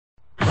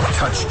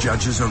Coach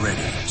judges are ready.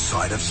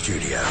 Side of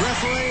studio.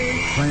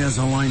 Referee. Players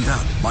are lined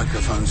up.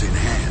 Microphones in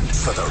hand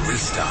for the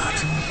restart.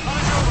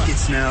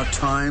 It's now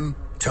time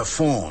to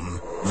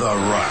form the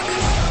Ruck.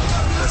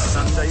 The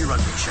Sunday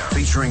rugby show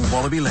featuring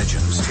Wallaby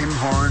legends Tim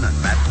Horan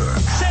and Matt Burke.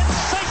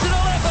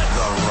 Sensational effort.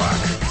 The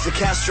Ruck. The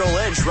Castrol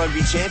Edge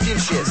Rugby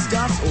Championship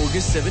starts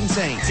August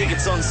 17.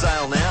 Tickets on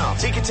sale now.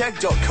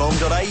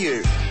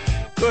 Ticketek.com.au.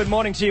 Good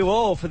morning to you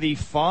all for the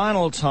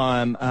final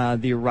time,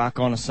 the Ruck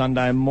on a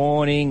Sunday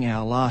morning,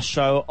 our last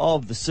show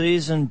of the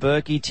season.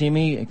 Burkey,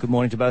 Timmy, good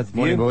morning to both of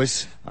you. Morning,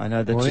 boys. I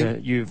know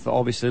that you've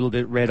obviously a little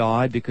bit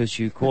red-eyed because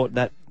you caught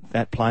that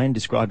plane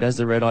described as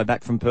the red-eye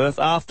back from Perth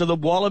after the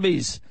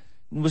Wallabies.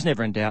 It was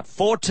never in doubt.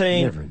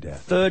 13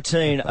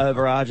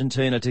 over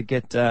Argentina to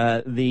get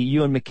the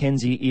Ewen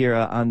McKenzie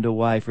era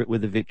underway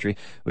with a victory,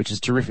 which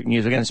is terrific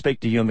news. We're going to speak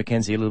to Ewen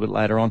McKenzie a little bit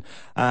later on.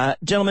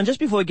 Gentlemen, just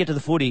before we get to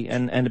the footy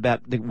and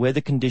about the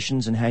weather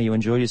conditions and how you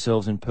enjoyed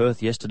yourselves in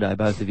Perth yesterday,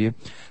 both of you,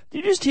 did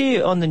you just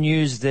hear on the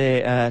news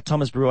there,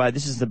 Thomas Brouet,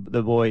 this is the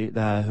boy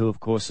who, of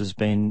course, has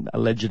been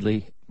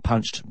allegedly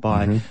punched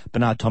by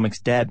Bernard Tomic's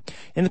dad.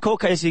 In the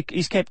court case,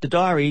 he's kept a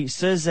diary. He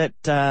says that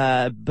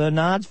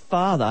Bernard's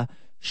father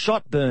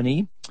shot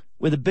Bernie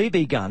with a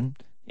BB gun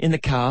in the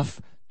calf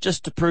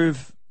just to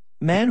prove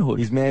manhood.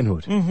 His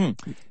manhood.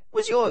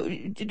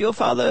 Did your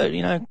father,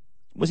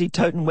 was he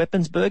toting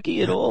weapons,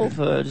 Burkey, at all,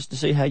 for just to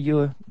see how you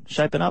were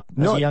shaping up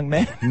as a young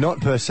man? Not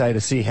per se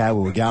to see how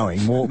we were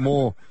going.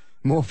 More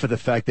for the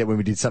fact that when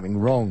we did something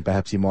wrong,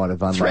 perhaps he might have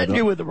threatened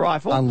you with the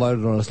rifle.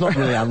 Unloaded on us. Not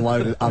really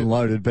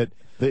unloaded, but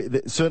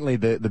certainly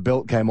the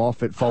belt came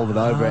off, it folded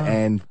over,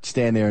 and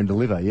stand there and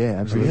deliver. Yeah,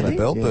 absolutely. The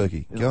belt, yeah.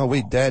 Burkey.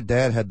 Oh,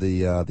 Dad had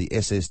the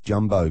SS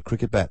Jumbo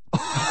cricket bat.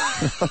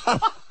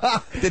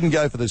 Didn't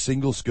go for the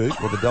single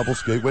scoop or the double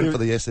scoop. Went for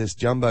the SS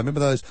Jumbo. Remember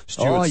those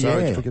Stuart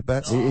Surridge cricket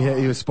bats?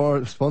 He was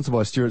sponsored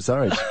by Stuart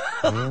Surridge.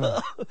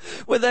 Yeah.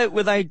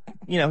 Were they?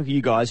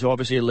 You guys who are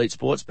obviously elite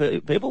sports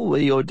people, were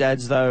your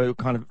dads though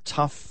kind of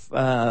tough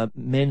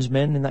men's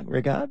men in that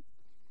regard?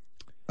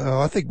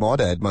 I think my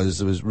dad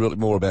was really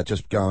more about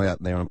just going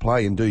out there and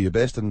play and do your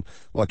best, and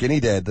like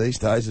any dad these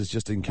days is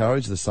just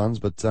encourage the sons.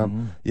 But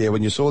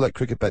when you saw that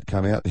cricket bat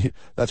come out,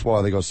 that's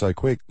why they got so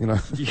quick. You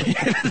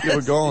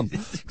were gone.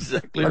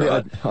 Exactly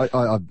right.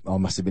 I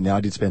must admit,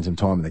 I did spend some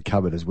time in the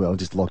cupboard as well,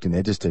 just locked in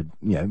there, just to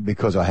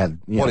because I had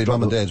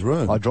mum and dad's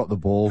room. I dropped the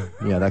ball,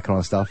 that kind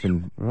of stuff,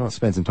 and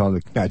spent some time.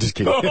 No, just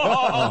kidding.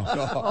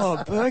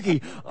 Oh,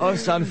 Burkey, I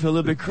was starting to feel a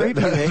little bit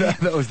creepy there.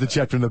 That was the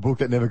chapter in the book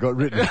that never got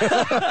written.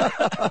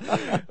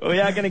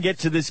 We are going to get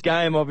to this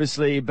game,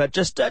 obviously, but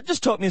just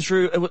talk me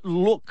through.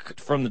 Look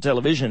from the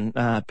television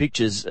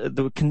pictures,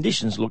 the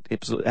conditions looked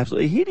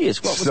absolutely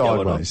hideous. What was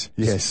going on?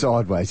 Yeah,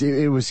 sideways.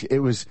 It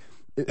was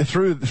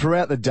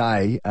throughout the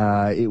day.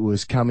 It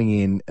was coming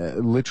in,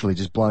 literally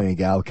just blowing a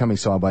gale, coming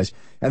sideways,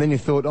 and then you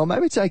thought, oh,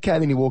 maybe it's okay.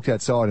 Then you walked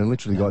outside and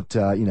literally got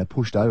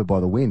pushed over by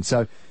the wind.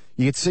 So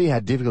you could see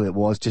how difficult it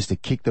was just to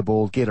kick the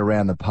ball, get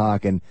around the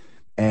park, and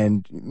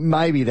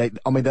maybe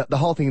the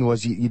whole thing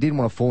was you didn't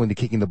want to fall into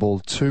kicking the ball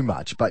too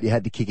much, but you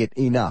had to kick it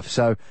enough.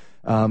 So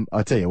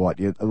I tell you what,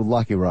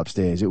 lucky we're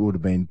upstairs. It would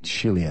have been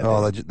chilly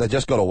out there. They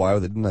just got away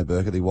with it, didn't they,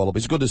 Burke, the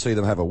Wallabies? It's good to see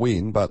them have a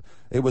win, but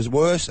it was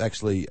worse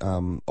actually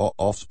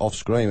off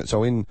screen.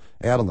 So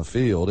out on the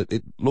field,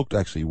 it looked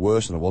actually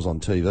worse than it was on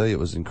TV. It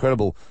was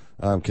incredible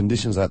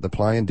conditions at the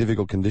play,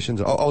 difficult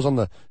conditions. I was on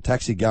the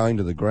taxi going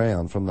to the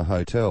ground from the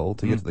hotel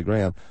to get to the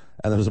ground,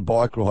 and there was a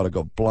bike rider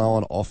got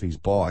blown off his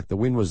bike. The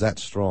wind was that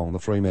strong, the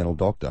Fremantle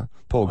doctor.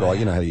 Poor guy,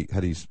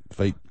 had his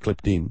feet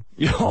clipped in.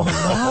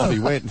 Off he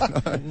went.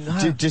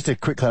 Just a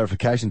quick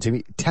clarification,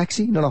 Timmy.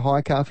 Taxi, not a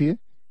hire car for you?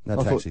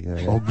 No, taxi,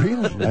 yeah. Oh,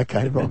 really?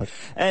 Okay, right.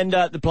 And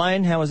the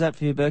plane, how was that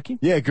for you, Burkey?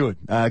 Yeah, good.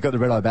 Got the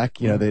red eye back.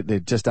 They're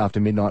just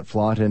after midnight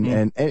flight,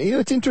 and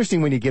it's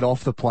interesting when you get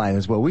off the plane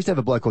as well. We used to have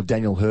a bloke called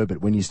Daniel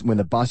Herbert when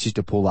the bus used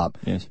to pull up.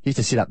 Yes. He used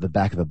to sit up the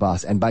back of the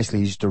bus and basically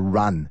he used to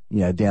run,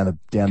 down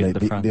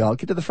the aisle,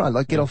 get to the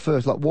front, get off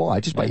first. Like,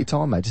 why? Just wait your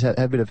time, mate. Just have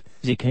a bit of.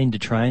 Is he keen to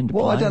train? To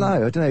play? I don't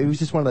know. It was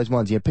just one of those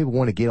ones. People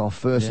want to get off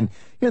first, and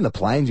in the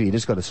planes where you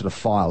just got to sort of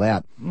file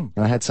out. And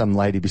I had some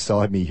lady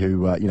beside me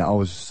who, I think I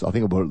was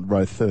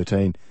row 13.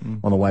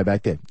 On the way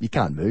back there. You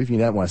can't move. You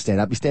don't want to stand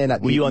up. You stand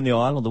up. Were you on the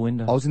aisle or the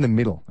window? I was in the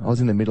middle.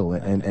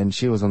 And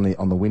she was on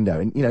the window.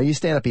 And, you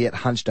stand up, you get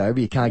hunched over.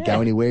 You can't go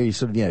anywhere. You're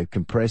sort of,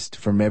 compressed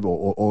from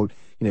or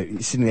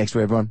sitting next to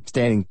everyone,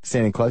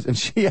 standing close. And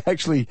she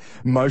actually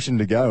motioned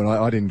to go, and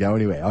I didn't go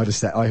anywhere. I just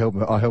sat, I held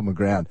my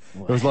ground.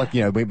 Wow. It was like,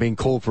 being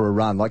called for a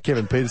run, like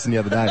Kevin Peterson the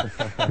other day.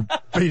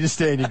 But you just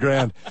stand your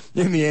ground.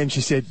 In the end,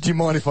 she said, "Do you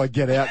mind if I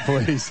get out,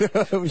 please?"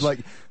 It was like,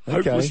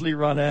 okay. Hopelessly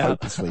run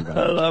out.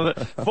 I love it.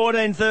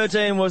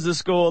 14-13 was the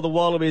score. The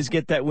Wallabies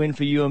get that win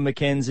for Ewen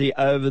McKenzie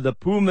over the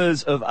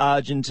Pumas of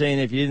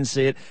Argentina. If you didn't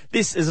see it,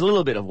 this is a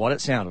little bit of what it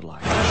sounded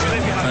like.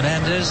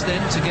 Fernandez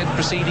then to get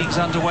proceedings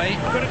underway.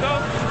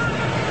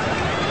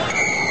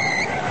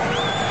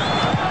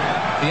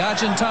 The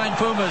Argentine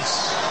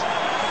Pumas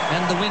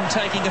And the wind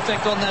taking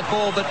effect on that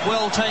ball, but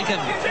well taken.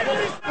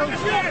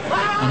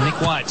 And Nick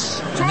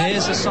White's. And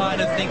there's a sign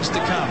of things to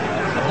come.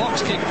 A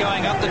box kick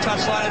going up the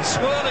touchline and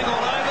swirling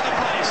all over the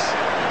place.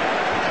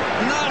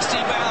 Nasty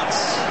bounce.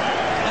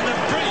 And a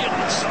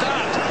brilliant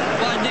start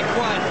by Nick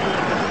White.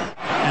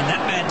 And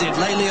that man did,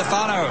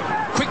 Leiliofano.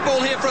 Quick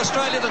ball here for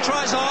Australia. The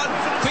try's on.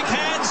 Quick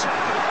hands.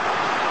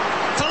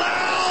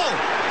 Falau!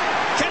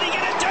 Can he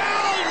get it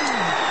down?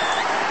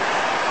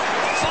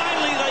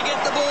 Finally they get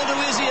the ball to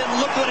Izzy, and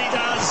look what he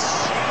does.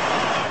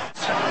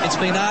 It's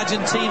been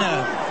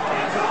Argentina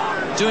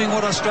doing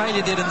what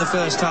Australia did in the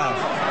first half.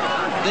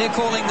 They're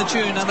calling the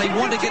tune, and they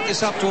want to get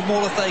this up to a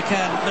maul if they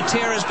can.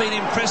 Matera's been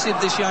impressive,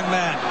 this young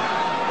man.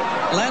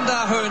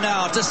 Landahu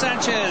now to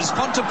Sanchez.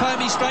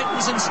 Pontopomi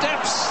straightens and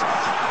steps.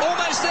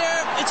 Almost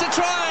there. It's a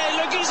try.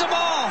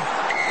 Leguizamo.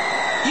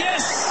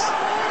 Yes.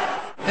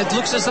 It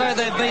looks as though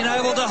they've been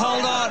able to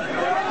hold on.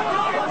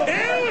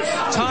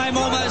 Time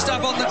almost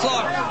up on the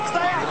clock.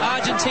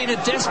 Argentina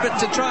desperate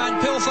to try and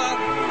pilfer.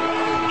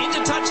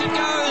 Into touch it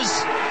goes.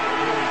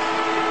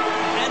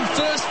 And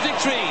first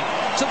victory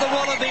to the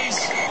Wallabies.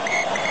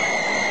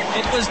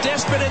 It was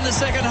desperate in the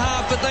second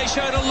half, but they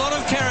showed a lot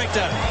of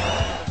character.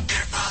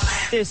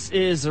 This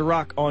is the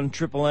Ruck on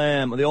Triple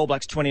M. The All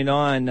Blacks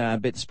 29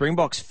 beat the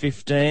Springboks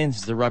 15. This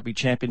is the Rugby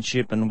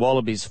Championship, and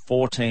Wallabies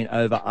 14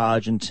 over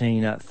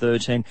Argentina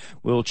 13.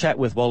 We'll chat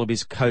with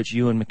Wallabies coach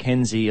Ewen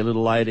McKenzie a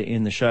little later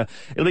in the show.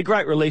 It'll be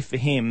great relief for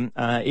him,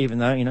 even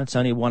though, it's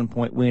only a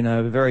 1-point win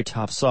over a very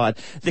tough side.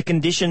 The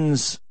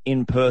conditions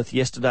in Perth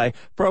yesterday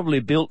probably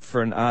built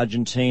for an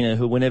Argentina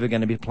who were never going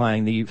to be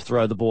playing the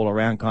throw the ball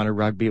around kind of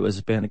rugby. It was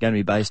going to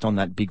be based on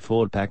that big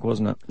forward pack,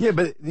 wasn't it? Yeah,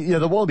 but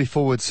the Wallaby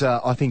forwards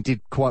I think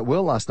did quite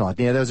well last night.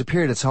 There was a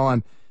period of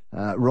time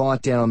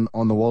right down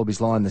on the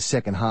Wallabies line in the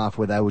second half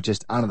where they were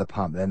just under the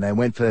pump. Then they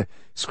went for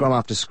scrum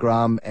after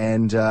scrum,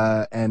 and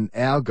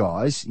our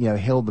guys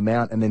held them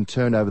out and then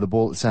turned over the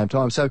ball at the same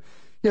time. So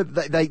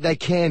they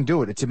can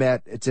do it.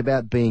 It's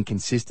about being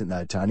consistent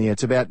though, Tony.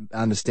 It's about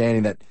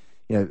understanding that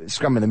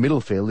scrum in the middle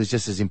field is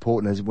just as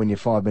important as when you're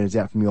 5 minutes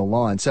out from your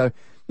line. So,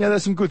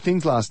 there's some good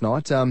things last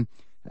night. When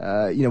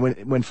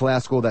Falau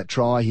scored that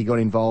try, he got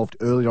involved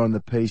earlier on in the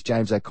piece.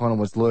 James O'Connell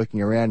was lurking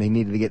around. He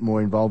needed to get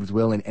more involved as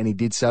well, and he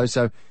did so.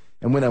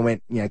 And when they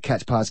went,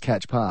 catch,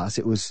 pass,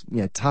 it was,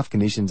 tough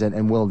conditions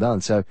and well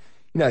done. So,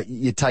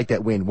 you take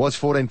that win. Was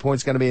 14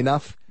 points going to be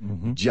enough?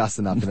 Mm-hmm. Just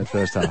enough in the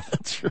first half.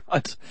 That's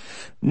right.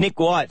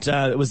 Nick White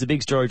was the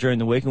big story during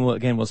the week,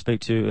 and we'll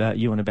speak to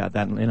Ewan about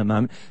that in a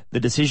moment. The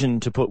decision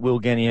to put Will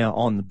Genia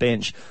on the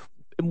bench.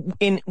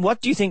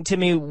 What do you think,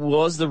 Timmy,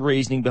 was the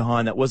reasoning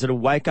behind that? Was it a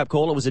wake-up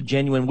call, or was it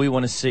genuine? We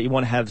want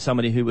to have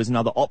somebody who was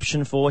another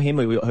option for him,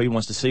 who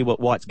wants to see what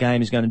White's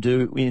game is going to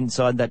do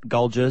inside that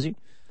gold jersey?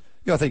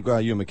 Yeah, I think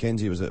Ewen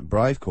McKenzie was a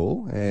brave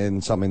call,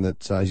 and something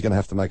that he's going to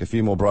have to make a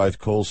few more brave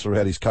calls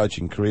throughout his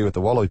coaching career with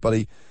the Wallabies.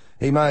 But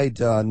he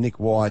made Nick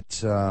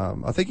White,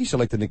 I think he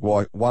selected Nick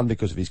White, one,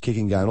 because of his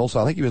kicking game.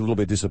 Also, I think he was a little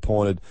bit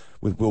disappointed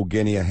with Will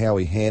Genia, how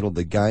he handled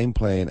the game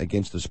plan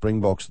against the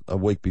Springboks a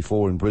week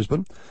before in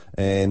Brisbane.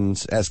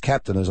 And as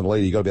captain, as a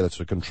leader, you've got to be able to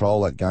sort of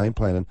control that game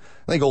plan. And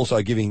I think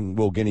also giving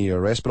Will Genia a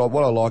rest. But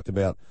what I liked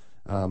about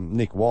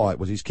Nick White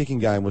was his kicking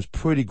game was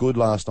pretty good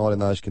last night in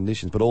those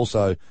conditions, but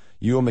also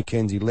Ewen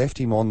McKenzie left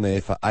him on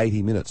there for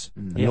 80 minutes.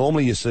 And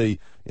normally you see,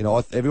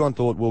 everyone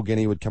thought Will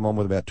Genia would come on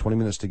with about 20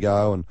 minutes to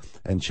go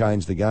and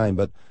change the game,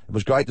 but it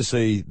was great to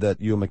see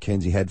that Ewen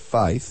McKenzie had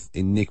faith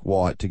in Nick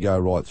White to go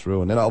right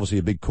through. And then obviously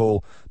a big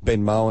call,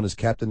 Ben Mowen as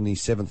captain in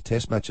his 7th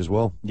test match as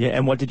well. Yeah,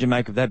 and what did you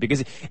make of that?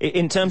 Because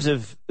in terms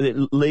of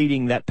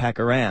leading that pack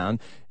around,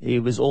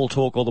 it was all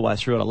talk all the way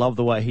through, and I love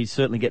the way he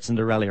certainly gets them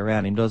to rally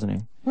around him, doesn't he?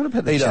 What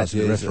about the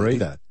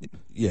referee?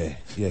 Yeah,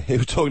 he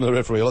was talking to the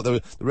referee a lot.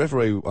 The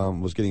referee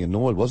was getting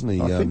annoyed, wasn't he,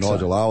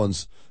 Nigel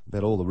Owens,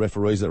 about all the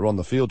referees that were on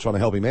the field trying to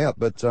help him out.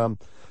 But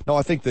no,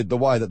 I think that the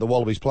way that the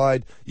Wallabies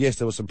played, yes,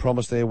 there was some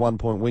promise there,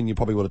 1-point win. You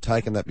probably would have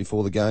taken that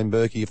before the game,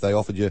 Burkey, if they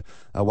offered you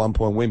a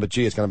 1-point win. But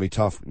gee, it's going to be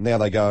tough. Now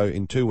they go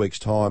in 2 weeks'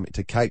 time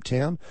to Cape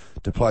Town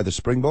to play the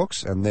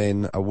Springboks, and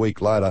then a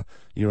week later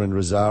you're in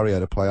Rosario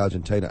to play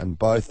Argentina, and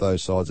both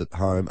those sides at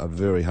home are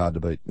very hard to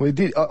beat. Well, he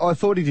did. I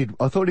thought he did.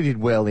 I thought he did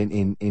well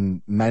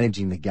in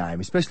managing the game,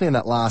 especially in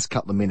that last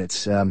couple of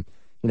minutes.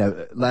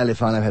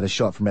 Leiliofano had a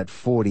shot from about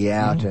 40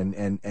 out,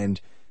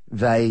 and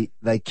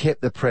they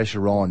kept the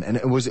pressure on, and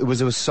it was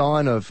a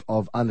sign of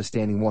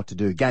understanding what to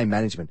do, game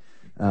management,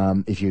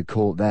 if you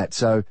call it that.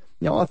 So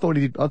I thought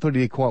he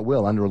did quite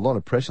well under a lot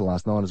of pressure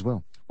last night as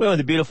well. Where were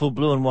the beautiful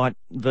blue and white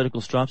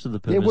vertical stripes of the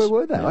Pumas? Yeah, where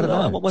were they? I don't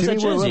know. What was that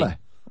jersey? Where were they?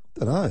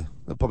 I don't know.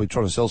 They're probably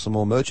trying to sell some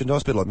more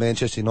merchandise, a bit like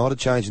Manchester United,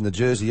 changing the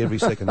jersey every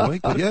second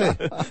week. But yeah,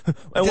 it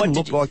didn't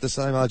look like the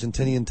same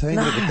Argentinian team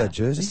with that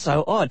jersey.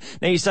 So odd.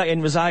 Now you say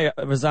in Rosario,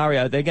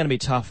 they're going to be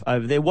tough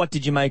over there. What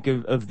did you make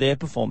of their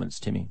performance,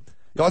 Timmy?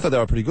 Yeah, I thought they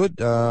were pretty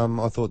good.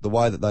 I thought the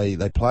way that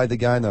they played the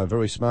game, they were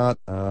very smart.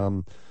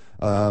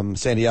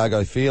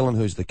 Santiago Phelan,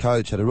 who's the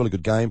coach, had a really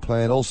good game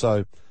plan.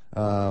 Also,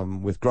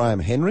 with Graham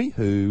Henry,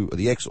 who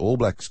the ex-All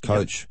Blacks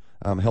coach,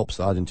 helps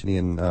the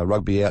Argentinian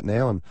rugby out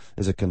now and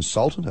is a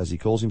consultant, as he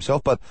calls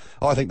himself. But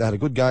I think they had a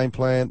good game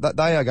plan.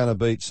 They are going to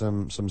beat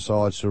some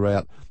sides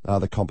throughout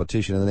the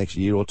competition in the next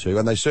year or two,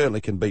 and they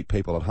certainly can beat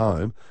people at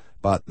home,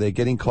 but they're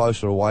getting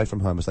closer away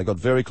from home, as they got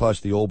very close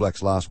to the All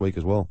Blacks last week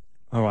as well.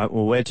 All right,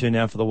 well, where to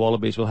now for the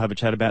Wallabies? We'll have a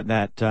chat about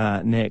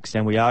that next,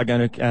 and we are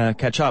going to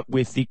catch up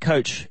with the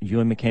coach,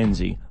 Ewen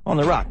McKenzie, on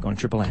the Ruck on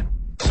Triple M.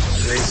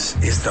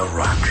 This is the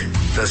Ruck,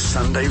 the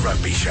Sunday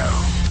rugby show.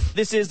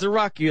 This is the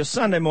Ruck, your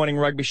Sunday morning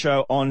rugby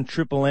show on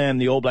Triple M.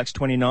 The All Blacks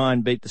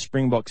 29 beat the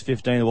Springboks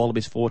 15, the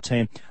Wallabies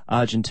 14,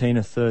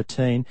 Argentina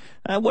 13.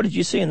 What did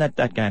you see in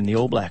that game, the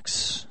All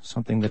Blacks?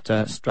 Something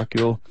that struck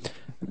your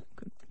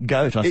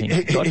goat, I think.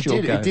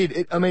 It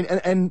did. I mean,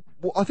 and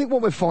I think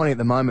what we're finding at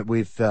the moment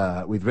with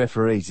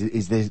referees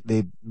is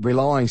they're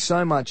relying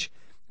so much,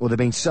 or they're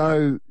being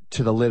so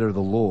to the letter of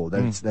the law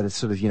that it's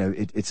sort of,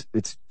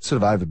 it's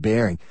sort of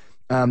overbearing.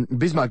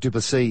 Bismarck du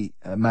Plessis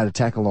made a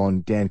tackle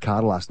on Dan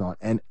Carter last night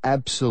and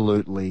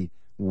absolutely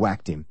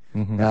whacked him.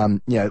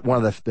 Mm-hmm.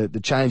 One of the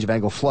change of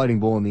angle, floating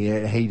ball in the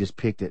air, he just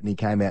picked it and he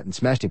came out and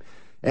smashed him.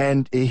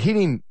 And it hit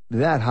him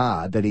that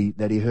hard that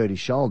he hurt his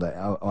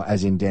shoulder,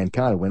 as in Dan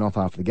Carter went off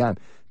after the game.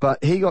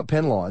 But he got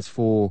penalised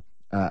for,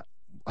 I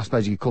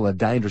suppose you could call it a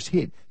dangerous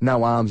hit.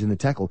 No arms in the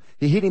tackle.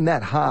 He hit him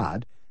that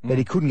hard that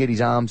he couldn't get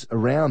his arms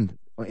around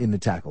in the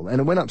tackle. And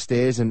it went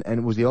upstairs, and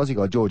it was the Aussie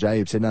guy, George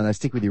Ayoub, said, no,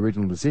 stick with the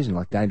original decision,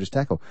 like dangerous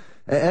tackle.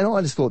 And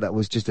I just thought that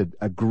was just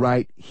a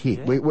great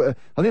hit. Yeah.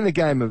 I think the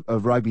game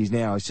of rugby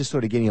now is just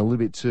sort of getting a little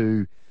bit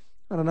too,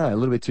 a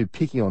little bit too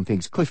picky on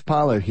things. Cliff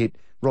Parlow hit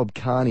Rob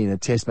Kearney in a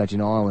test match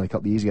in Ireland a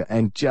couple of years ago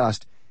and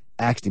just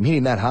axed him, hit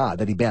him that hard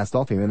that he bounced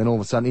off him, and then all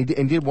of a sudden he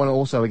did one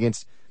also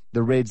against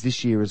the Reds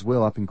this year as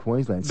well up in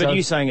Queensland. But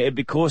you're saying it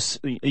because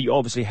you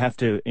obviously have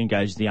to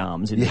engage the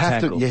arms in the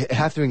tackle. You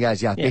have to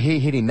engage the arms. Yeah. He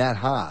hit him that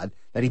hard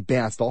that he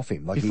bounced off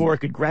him. Before he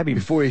could grab him.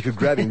 Before he could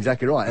grab him,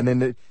 exactly right. And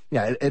then,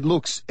 it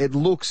looks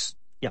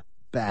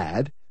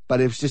bad,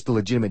 but it was just a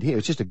legitimate hit. It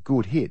was just a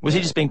good hit. Was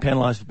he just being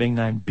penalised for being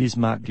named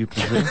Bismarck du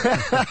Plessis?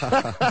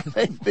 I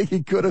think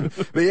he could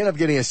have. But he ended up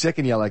getting a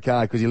second yellow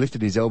card because he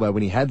lifted his elbow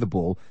when he had the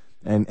ball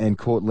and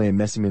caught Liam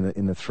Messam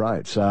in the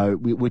throat. So,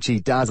 which he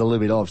does a little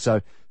bit of.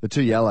 So the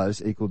two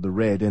yellows equaled the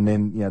red, and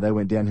then they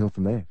went downhill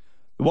from there.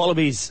 The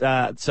Wallabies,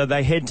 so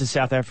they head to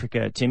South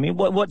Africa, Timmy.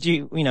 What do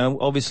you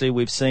obviously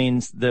we've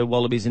seen the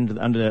Wallabies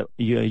under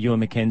Ewen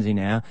McKenzie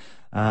now,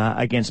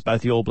 against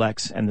both the All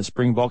Blacks and the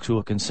Springboks, who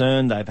are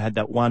concerned. They've had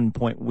that 1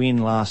 point win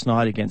last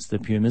night against the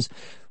Pumas.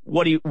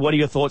 What are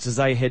your thoughts as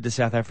they head to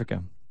South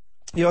Africa?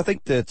 Yeah, I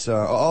think that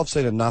I've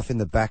seen enough in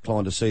the back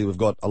line to see we've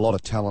got a lot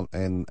of talent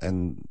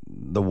and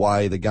the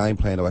way, the game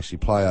plan to actually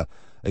play a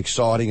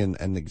exciting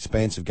and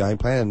expansive game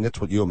plan, and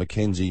that's what Ewen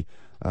McKenzie,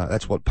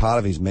 that's what part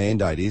of his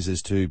mandate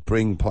is to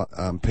bring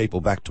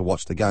people back to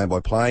watch the game by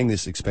playing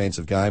this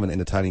expansive game and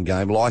entertaining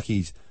game like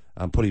he's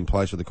put in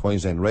place with the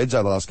Queensland Reds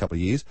over the last couple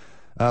of years.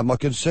 My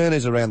concern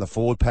is around the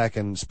forward pack,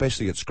 and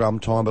especially at scrum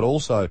time, but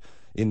also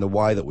in the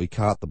way that we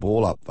cart the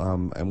ball up.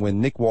 And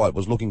when Nick White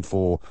was looking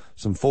for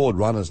some forward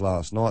runners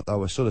last night, they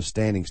were sort of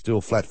standing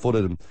still,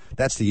 flat-footed, and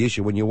that's the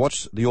issue. When you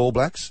watch the All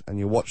Blacks and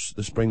you watch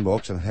the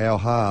Springboks and how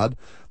hard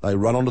they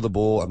run onto the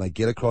ball and they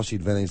get across the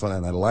advantage line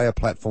and they lay a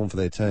platform for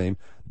their team,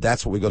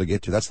 that's what we've got to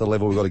get to. That's the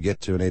level we've got to get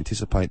to and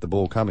anticipate the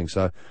ball coming.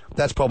 So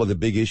that's probably the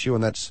big issue,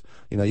 and that's,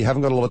 you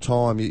haven't got a lot of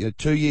time. You're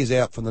 2 years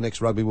out from the next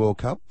Rugby World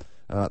Cup.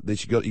 You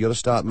got to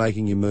start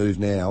making your move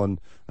now, and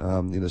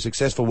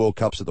successful World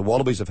Cups that the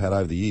Wallabies have had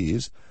over the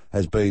years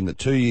has been that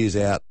 2 years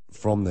out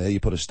from there,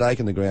 you put a stake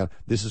in the ground.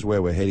 This is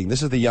where we're heading.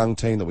 This is the young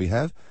team that we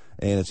have,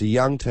 and it's a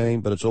young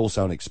team, but it's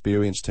also an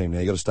experienced team now.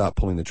 You got to start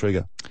pulling the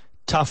trigger.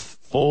 Tough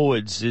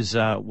forwards is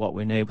what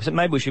we need. So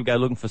maybe we should go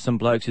looking for some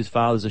blokes whose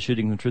fathers are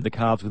shooting them through the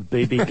calves with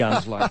BB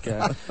guns like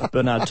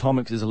Bernard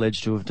Tomics is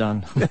alleged to have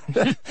done.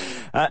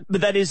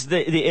 But that is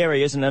the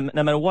area, isn't it?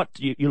 No matter what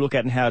you look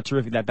at and how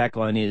terrific that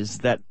backline is,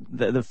 that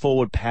the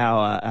forward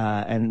power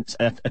and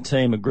a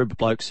team, a group of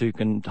blokes who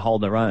can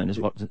hold their own is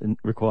what's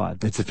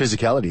required. It's the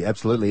physicality,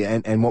 absolutely.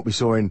 And what we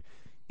saw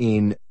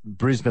in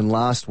Brisbane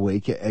last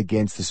week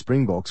against the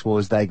Springboks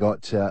was they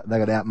got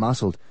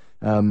out-muscled.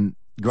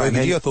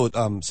 I thought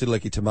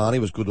Sidileki Tamani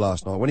was good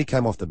last night. When he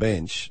came off the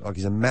bench,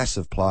 he's a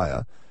massive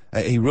player.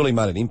 He really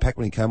made an impact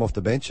when he came off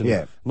the bench. And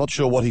I'm not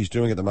sure what he's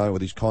doing at the moment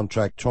with his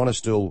contract, trying to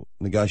still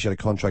negotiate a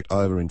contract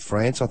over in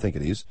France, I think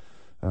it is,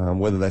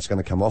 whether that's going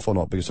to come off or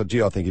not. Because, I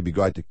think it'd be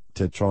great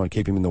to try and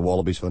keep him in the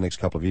Wallabies for the next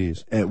couple of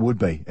years. It would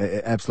be,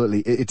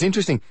 absolutely. It's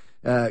interesting.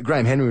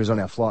 Graham Henry was on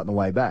our flight on the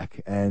way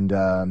back,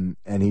 and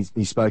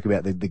he spoke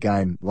about the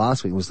game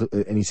last week,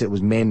 and he said it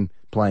was men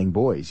playing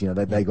boys.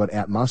 They got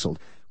out-muscled.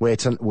 Where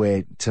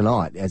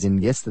tonight, as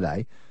in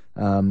yesterday,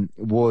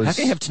 was... How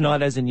can you have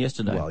tonight as in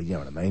yesterday? Well, you know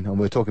what I mean.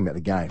 We're talking about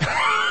the game.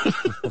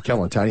 Come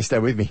on, Tony, stay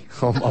with me.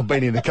 I've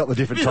been in a couple of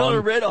different times. You're not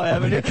a red eye,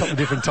 haven't you? A couple of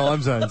different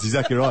time zones,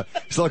 exactly right.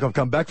 It's like I've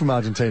come back from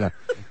Argentina.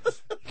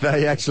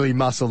 They actually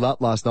muscled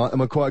up last night and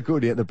were quite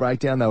good at the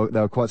breakdown. They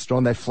were quite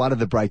strong. They flooded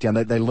the breakdown.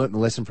 They learnt the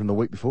lesson from the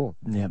week before.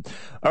 Yeah.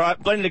 All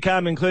right, plenty to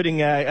come, including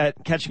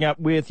catching up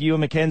with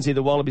Ewen McKenzie,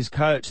 the Wallabies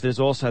coach. There's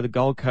also the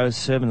Gold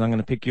Coast Sevens. I'm going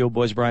to pick your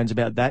boys' brains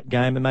about that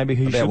game and maybe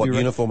who about should what be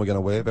uniform we're going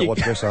to wear, about what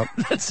dress up.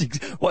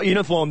 What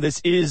uniform.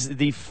 This is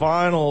the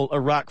final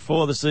Ruck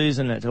for the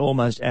season. It's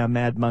almost our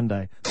Mad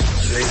Monday.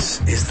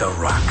 This is The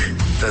Ruck,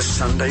 the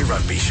Sunday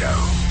rugby show.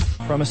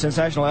 From a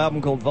sensational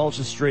album called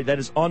Vulture Street, that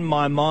is On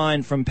My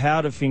Mind from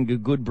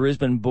Powderfinger. Good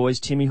Brisbane boys.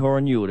 Timmy Hoare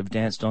and you would have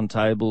danced on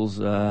tables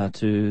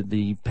to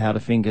the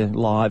Powderfinger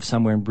live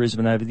somewhere in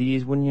Brisbane over the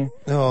years, wouldn't you?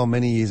 Oh,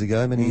 many years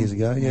ago.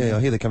 Yeah, I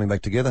hear they're coming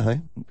back together,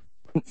 hey?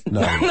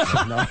 No.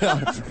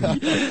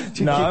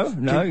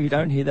 No, you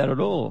don't hear that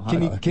at all.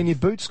 Can you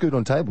boot scoot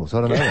on tables?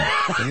 I don't know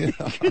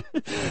that.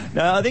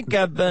 No, I think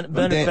Bernard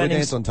we Fanning's...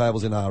 dance on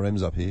tables in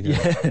RMs up here.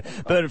 Yeah.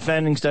 Bernard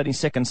Fanning's done his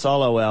second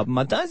solo album.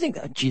 I don't think...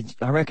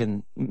 I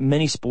reckon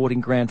many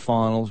sporting grand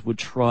finals would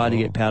try to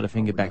get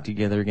Powderfinger back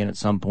together again at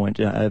some point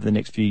over the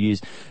next few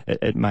years.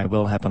 It may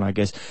well happen, I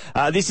guess.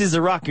 This is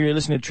The Ruck. You're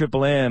listening to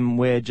Triple M.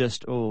 We're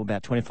just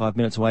about 25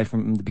 minutes away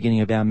from the beginning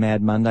of our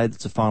Mad Monday.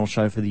 That's the final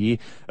show for the year.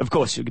 Of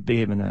course, it could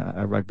be even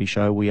a rugby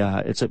show.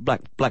 It's a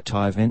black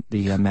tie event,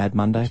 the Mad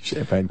Monday.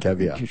 Champagne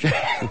caviar.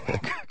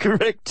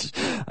 Correct.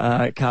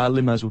 Car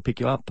limos will pick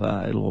you up.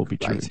 It'll all be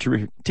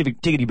terrific.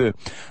 Tickety-boo.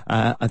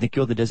 I think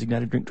you're the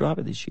designated drink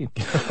driver this year.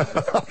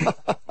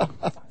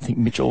 I think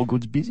Mitch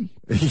Allgood's busy.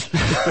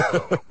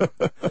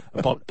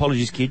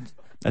 Apologies, kid.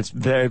 That's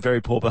very,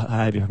 very poor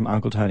behaviour from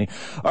Uncle Tony.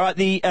 All right,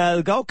 the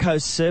Gold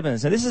Coast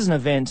Sevens. Now, this is an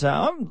event.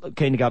 I'm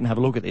keen to go up and have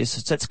a look at this.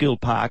 It's at Skill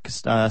Park,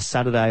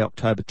 Saturday,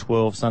 October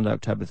 12, Sunday,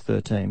 October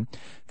 13.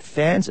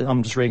 Fans,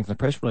 I'm just reading from the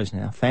press release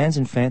now, fans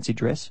in fancy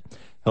dress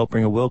help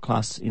bring a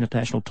world-class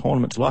international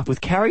tournament to life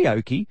with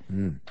karaoke,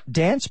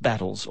 dance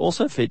battles,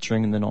 also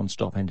featuring in the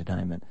non-stop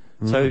entertainment.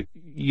 So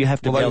you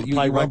have to be able to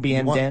play rugby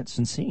and dance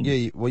and sing.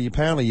 Yeah,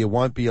 apparently you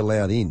won't be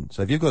allowed in.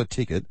 So if you've got a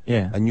ticket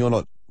and you're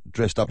not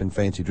dressed up in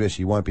fancy dress,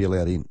 you won't be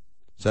allowed in.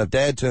 So if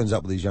Dad turns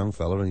up with his young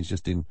fella and he's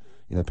just in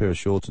a pair of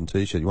shorts and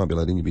T-shirt, you won't be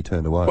allowed in, you'll be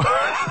turned away.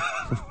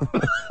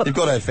 You've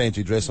got to have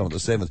fancy dress on at the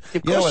Sevens.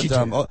 Of course you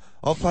do.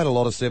 I've played a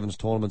lot of Sevens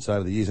tournaments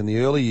over the years. In the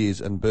early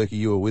years, and Burkey,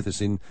 you were with us,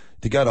 to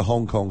go to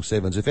Hong Kong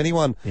Sevens. If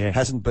anyone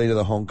hasn't been to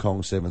the Hong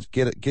Kong Sevens,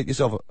 get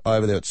yourself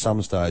over there at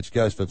some stage. It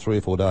goes for 3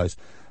 or 4 days.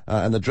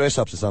 And the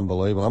dress-ups is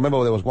unbelievable. I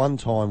remember there was one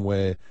time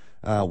where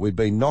we'd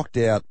been knocked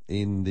out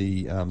in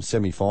the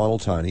semi-final,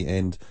 Tony,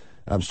 and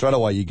straight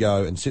away you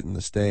go and sit in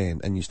the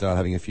stand and you start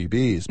having a few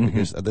beers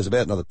because there's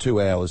about another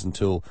 2 hours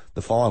until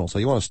the final. So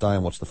you want to stay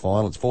and watch the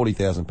final. It's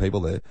 40,000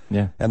 people there.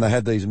 Yeah. And they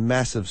had these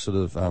massive sort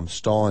of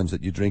steins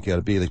that you drink out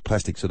of beer, these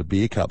plastic sort of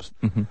beer cups.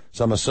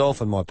 So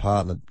myself and my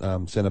partner,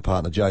 centre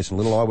partner Jason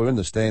Little, we were in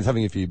the stands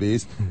having a few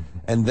beers,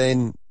 and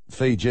then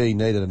Fiji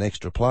needed an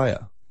extra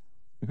player.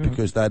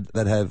 Because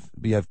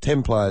we have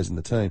 10 players in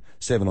the team,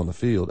 7 on the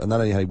field, and they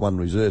only had 1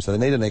 reserve, so they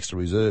need an extra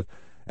reserve.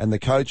 And the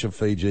coach of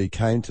Fiji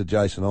came to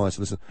Jason and I and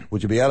said, listen,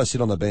 would you be able to sit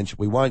on the bench?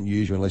 We won't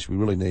use you unless we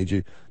really need you.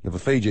 You have a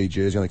Fiji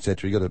jersey on,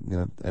 etc. You got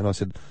to, And I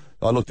said,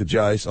 I looked at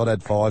Jace. I'd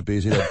had 5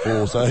 beers. He'd had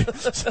 4. So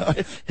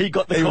he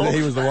got the call.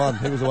 He was the one.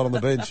 He was the one on the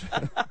bench.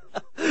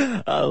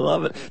 I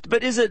love it.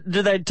 But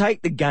do they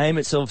take the game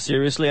itself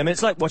seriously? I mean,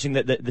 it's like watching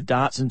the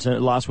darts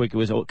last week. It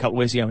was a couple of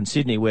weeks ago in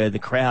Sydney, where the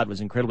crowd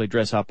was incredibly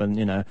dressed up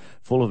and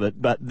full of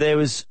it. But there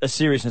was a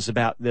seriousness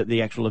about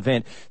the actual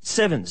event.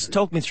 Sevens,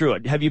 talk me through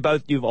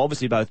it. You've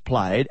obviously both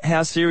played.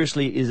 How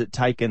seriously is it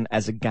taken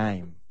as a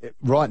game?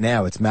 Right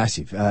now, it's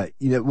massive.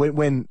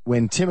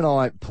 When Tim and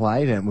I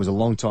played, and it was a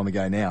long time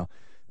ago now,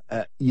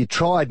 you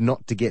tried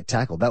not to get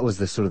tackled. That was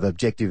the sort of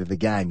objective of the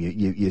game.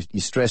 You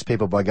stress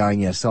people by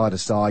going side to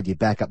side. You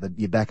back up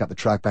the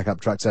truck,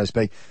 so to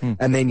speak,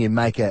 and then you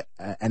make an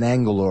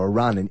angle or a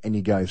run and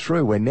you go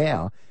through. Where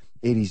now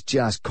it is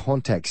just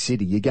contact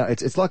city.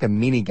 It's like a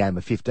mini game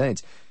of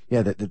 15s.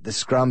 The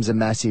scrums are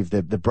massive,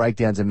 the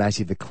breakdowns are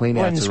massive, the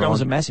clean-outs the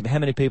scrums are massive. How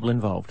many people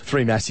involved?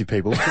 3 massive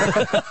people.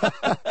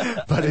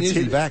 But it's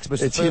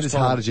hit as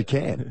hard as you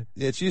can.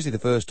 Yeah, it's usually the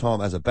first time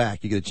as a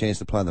back you get a chance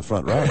to play in the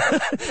front row.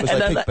 Because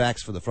they pick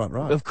backs for the front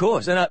row. Of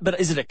course. But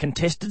is it a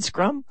contested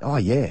scrum? Oh,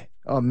 yeah.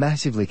 Oh,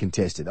 massively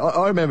contested.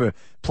 I remember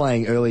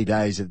playing early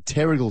days at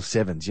Terrigal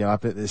Sevens,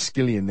 up at the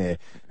Skillion there,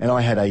 and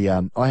I had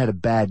a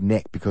bad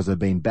neck because I'd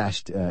been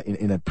bashed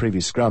in a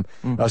previous scrum.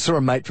 I saw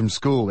a mate from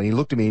school, and he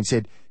looked at me and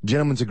said,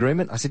 "Gentleman's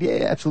agreement?" I said,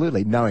 "Yeah,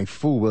 absolutely," knowing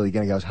full well you're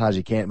going to go as hard as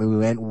you can. And we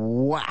went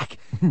whack,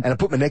 and I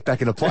put my neck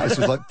back into place.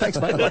 I was like, "Thanks,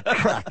 mate." I'm like,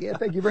 crack. Yeah,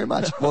 thank you very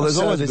much. Well, there's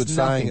always a good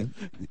saying.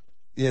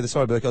 Yeah,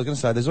 sorry, Burke. I was going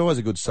to say there's always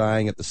a good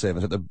saying at the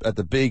Sevens, at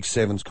the big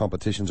Sevens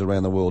competitions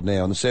around the world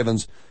now, and the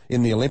Sevens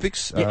in the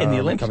Olympics. In the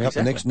Olympics, coming up,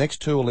 exactly. The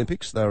next 2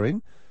 Olympics they're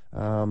in,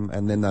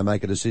 and then they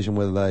make a decision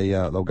whether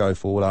they'll go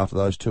forward after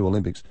those 2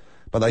 Olympics.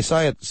 But they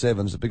say at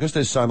Sevens that because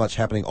there's so much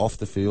happening off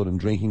the field and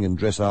drinking and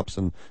dress-ups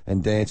and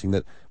dancing,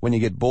 that when you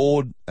get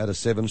bored at a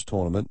Sevens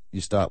tournament, you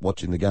start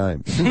watching the game.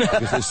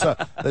 Because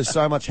there's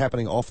so much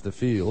happening off the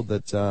field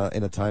that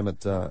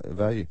entertainment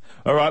value.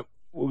 All right.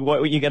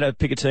 you're going to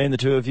pick a team, the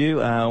two of you.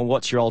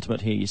 What's your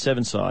ultimate here, your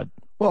seven side?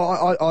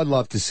 Well, I'd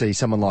love to see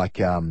someone like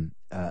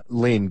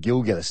Liam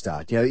Gill get a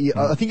start.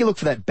 I think you look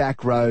for that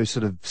back row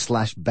sort of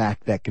slash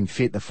back that can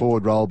fit the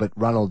forward role but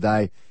run all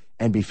day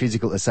and be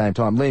physical at the same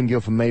time. Liam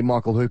Gill for me,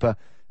 Michael Hooper,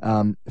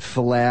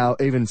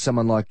 Falau, even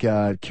someone like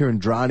Kieran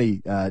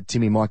Drani,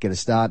 Timmy might get a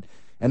start.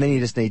 And then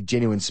you just need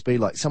genuine speed,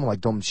 like someone like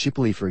Dom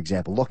Shipley, for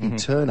example, Lockie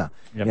Turner,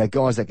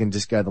 guys that can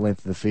just go the length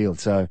of the field.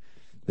 So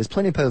there's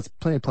plenty of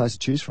players to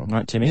choose from.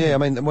 Right, Timmy? Yeah, I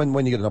mean,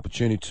 when you get an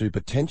opportunity to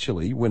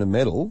potentially win a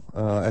medal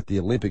at the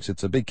Olympics,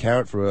 it's a big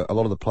carrot for a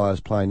lot of the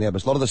players playing now.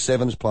 But a lot of the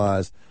sevens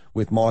players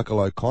with Michael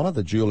O'Connor,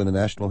 the dual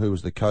international who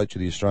was the coach of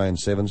the Australian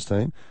sevens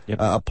team,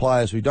 are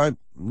players who don't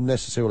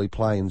necessarily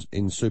play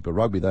in Super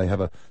Rugby. They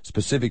have a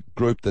specific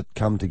group that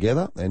come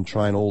together and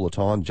train all the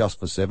time just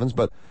for sevens.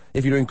 But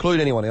if you include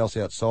anyone else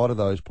outside of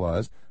those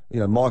players,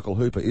 Michael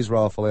Hooper,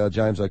 Israel Folau,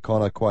 James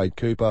O'Connor, Quade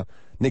Cooper,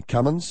 Nick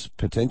Cummins,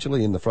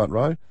 potentially in the front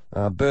row.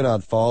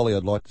 Bernard Foley,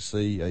 I'd like to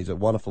see. He's a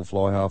wonderful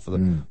fly half for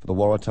the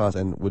Waratahs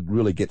and would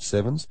really get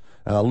sevens.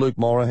 Luke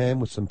Morahan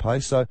with some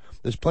pace. So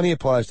there's plenty of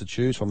players to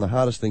choose from. The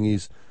hardest thing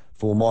is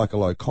for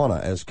Michael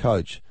O'Connor as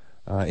coach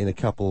in a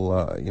couple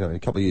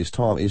of years'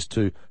 time is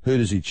to who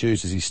does he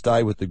choose? Does he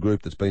stay with the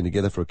group that's been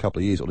together for a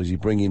couple of years, or does he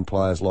bring in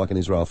players like an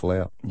Israel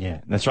Folau?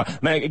 Yeah, that's right. I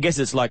mean, I guess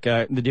it's like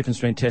the difference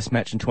between Test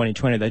match and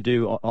 2020. They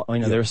do,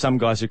 there are some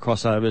guys who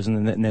cross overs,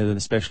 and then they're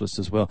the specialists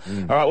as well.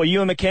 All right, well,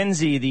 Ewen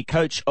McKenzie, the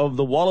coach of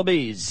the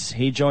Wallabies,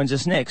 he joins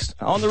us next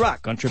on the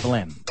Ruck on Triple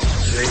M.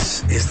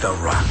 This is the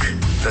Ruck,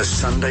 the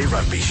Sunday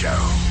Rugby Show.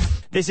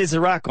 This is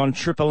the Ruck on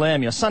Triple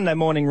M, your Sunday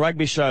morning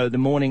rugby show, the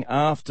morning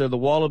after the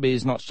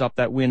Wallabies notched up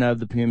that win over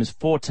the Pumas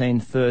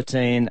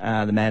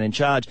 14-13, the man in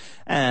charge.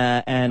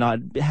 And I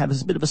have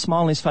a bit of a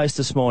smile on his face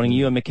this morning.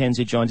 Ewen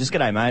McKenzie joins us.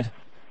 G'day, mate.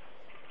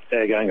 How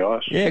you going,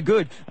 guys? Yeah,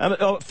 good.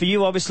 For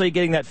you, obviously,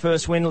 getting that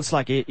first win, looks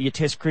like your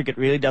Test cricket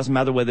really doesn't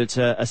matter whether it's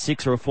a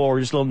 6 or a 4, or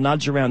just a little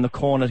nudge around the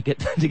corner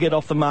to get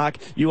off the mark.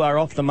 You are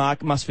off the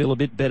mark. Must feel a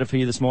bit better for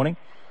you this morning.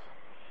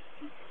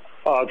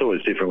 Oh, it's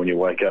always different when you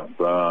wake up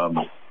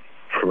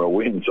from a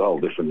win. It's a whole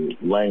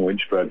different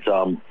language, but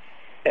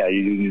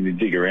you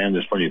dig around.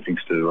 There's plenty of things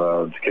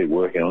to keep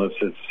working on.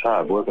 It's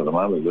hard work at the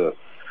moment. There's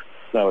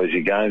no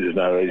easy games. There's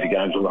no easy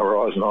games on the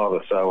horizon either.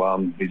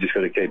 So you just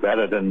got to keep at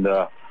it. And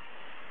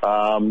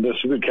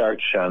there's some good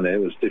character shown there.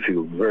 It was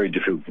difficult, very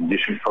difficult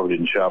conditions. Probably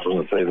didn't show up on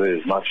the TV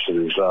as much. It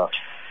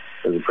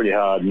was a pretty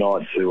hard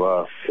night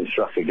to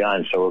construct a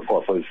game, so we're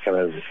quite pleased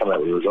to come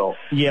out with a result.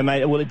 Yeah,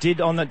 mate. Well, it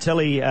did on that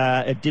telly.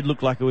 It did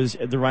look like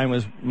the rain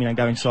was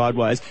going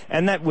sideways,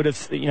 and that would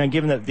have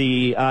given that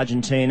the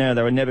Argentina,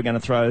 they were never going to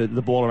throw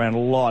the ball around a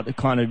lot. It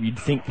kind of, you'd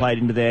think, played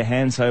into their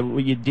hands. So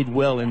you did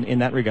well in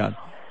that regard.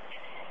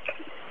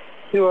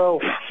 Yeah,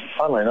 well,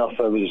 funnily enough,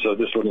 I was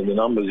just looking at the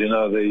numbers.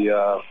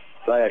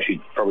 They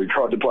actually probably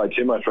tried to play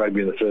too much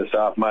rugby in the first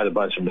half, made a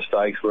bunch of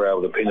mistakes, were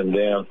able to pin them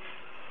down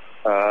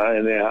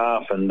in their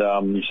half, and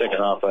the second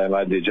half they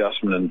made the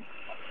adjustment and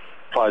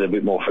played a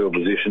bit more field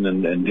position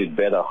and did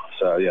better.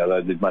 So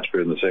they did much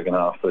better in the second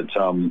half. But I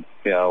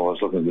was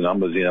looking at the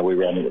numbers.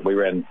 We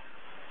ran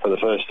for the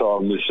first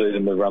time this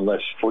season. We run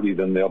less footy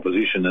than the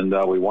opposition, and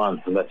we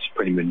won. And that's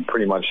pretty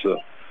much the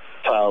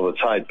tail of the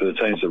tape. But the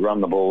teams that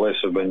run the ball less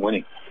have been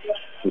winning,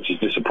 which is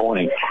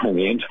disappointing in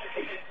the end.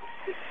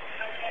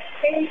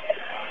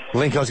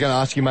 Link, I was going to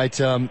ask you, mate,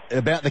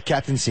 about the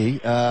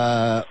captaincy.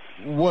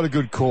 What a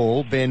good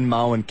call, Ben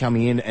Moen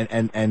coming in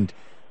and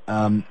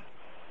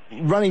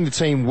running the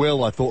team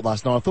well, I thought,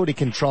 last night. I thought he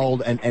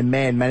controlled and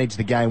managed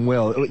the game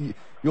well.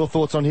 Your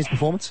thoughts on his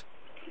performance?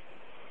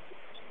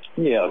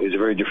 Yeah, he's a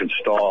very different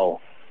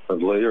style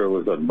of leader.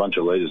 We've got a bunch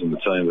of leaders in the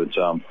team, but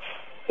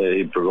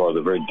he provided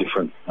a very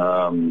different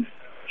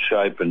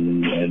shape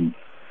and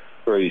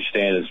very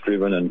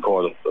standards-driven and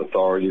quite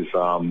authoritative.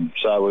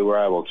 So we were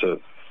able to...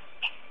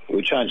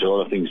 We changed a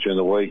lot of things during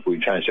the week. We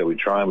changed how we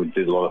train. We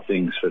did a lot of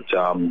things, but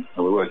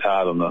we worked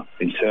hard on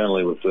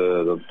internally with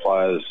the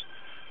players.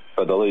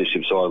 But the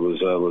leadership side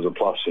was a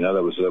plus.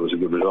 That was a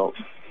good result.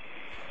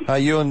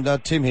 Ewan,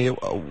 Tim here.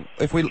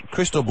 If we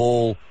crystal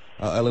ball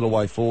a little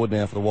way forward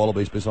now for the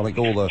Wallabies, because I think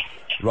all the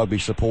rugby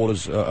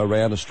supporters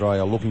around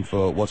Australia are looking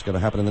for what's going to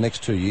happen in the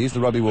next 2 years.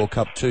 The Rugby World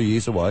Cup 2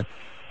 years away.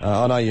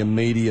 I know your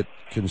immediate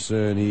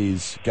concern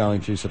is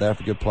going to South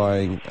Africa,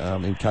 playing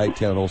in Cape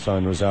Town and also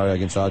in Rosario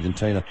against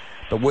Argentina.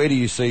 But where do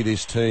you see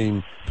this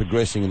team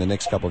progressing in the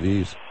next couple of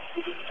years?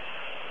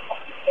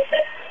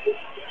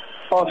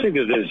 I think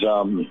that there's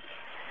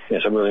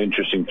some really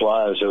interesting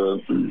players who are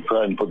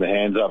trying to put their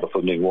hands up. I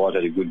thought Nick White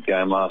had a good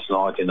game last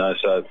night,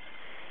 so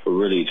we're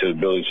really sort of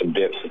building some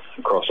depth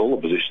across all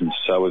the positions.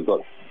 So we've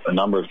got a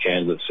number of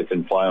candidates that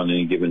can play on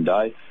any given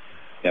day.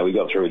 We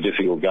got through a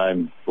difficult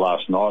game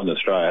last night, and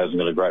Australia hasn't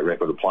got a great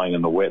record of playing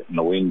in the wet and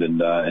the wind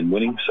and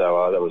winning.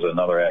 So that was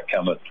another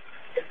outcome that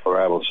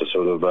we're able to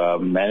sort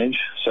of manage.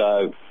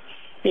 So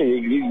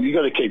you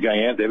got to keep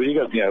going out there,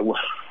 but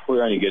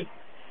we only get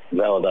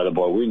validated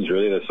by wins.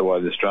 Really, that's the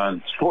way the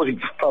Australian sporting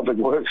public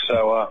works.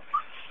 So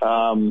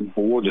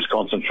we'll just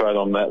concentrate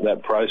on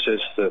that process.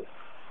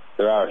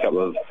 There are a couple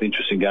couple of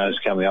interesting games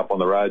coming up on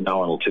the road. No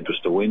one will tip us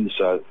to win,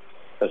 so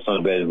that's not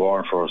a bad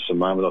environment for us at the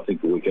moment. I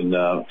think that we can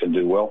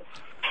do well.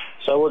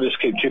 So we'll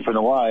just keep chipping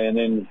away, and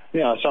then,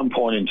 at some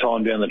point in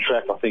time down the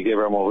track, I think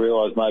everyone will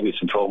realise, maybe it's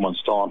in 12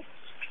 months' time,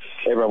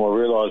 everyone will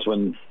realise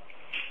when,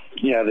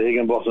 the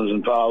Higginbothams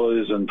and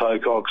Palus and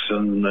Pococks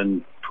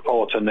and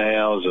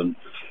Politonows and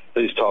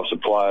these types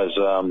of players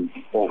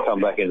all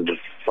come back into the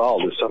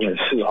fold. There's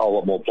suddenly a whole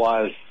lot more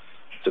players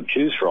to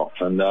choose from,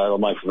 and it'll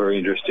make for very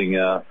interesting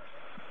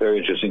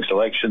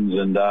selections,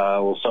 and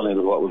we'll suddenly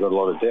look like we've got a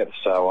lot of depth.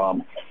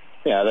 So,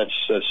 that's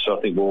I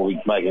think we'll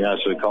be making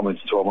those sort of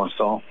comments in 12 months'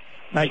 time.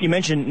 Mate, you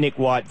mentioned Nick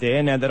White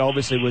there. Now, that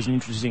obviously was an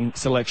interesting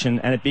selection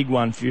and a big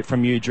one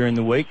from you during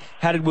the week.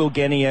 How did Will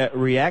Genia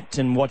react,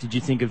 and what did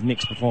you think of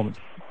Nick's performance?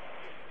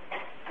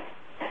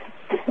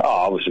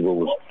 Obviously, Will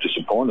was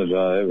disappointed.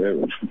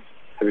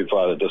 Every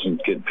player that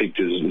doesn't get picked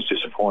is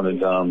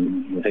disappointed.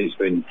 He's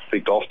been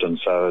picked often,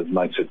 so it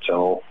makes it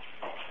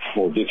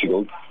more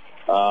difficult.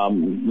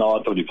 No,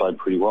 I thought he played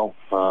pretty well.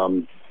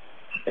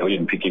 We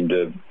didn't pick him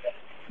to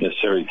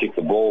necessarily kick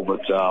the ball, but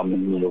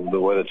the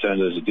weather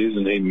turned as it is,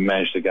 and he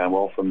managed the game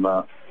well from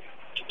 9.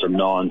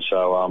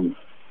 So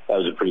that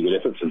was a pretty good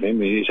effort from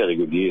him. He's had a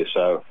good year,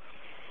 so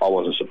I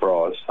wasn't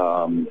surprised.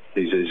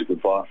 He's a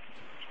good player.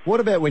 What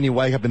about when you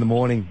wake up in the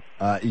morning,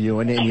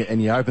 Ewan,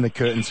 and you open the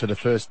curtains for the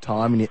first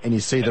time, and you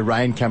see the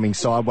rain coming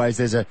sideways?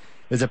 There's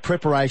a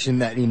preparation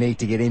that you need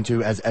to get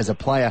into as a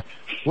player.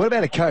 What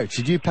about a coach?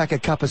 Did you pack a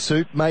cup of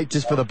soup, mate,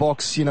 just for the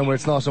box, where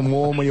it's nice and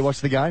warm when you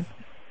watch the game?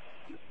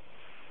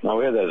 No,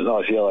 we had those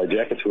nice yellow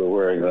jackets we were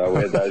wearing.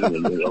 We had those,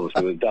 and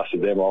obviously we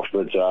dusted them off.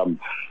 But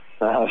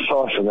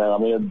aside from that, I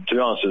mean, to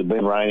be honest, it had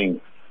been raining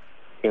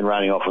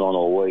off and on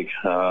all week.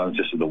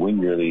 Just that the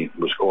wind really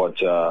was quite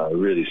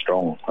really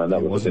strong, and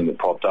that was the thing that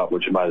popped up,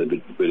 which made it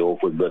a bit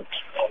awkward. But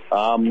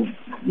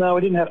no,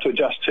 we didn't have to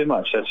adjust too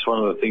much. That's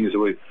one of the things that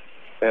we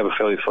have a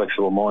fairly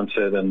flexible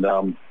mindset, and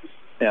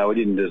we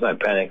didn't. There's no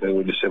panic.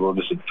 We just said we'll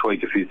just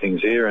tweak a few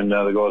things here, and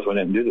the guys went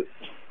out and did it.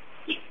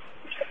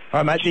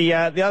 All right,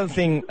 mate. The other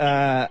thing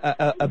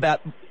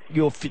about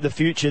the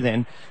future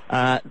then,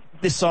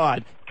 this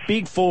side,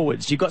 big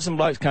forwards. You've got some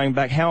blokes coming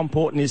back. How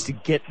important is to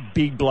get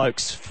big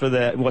blokes for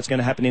what's going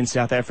to happen in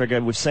South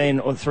Africa? We've seen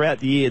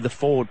throughout the year the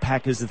forward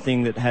pack is the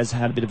thing that has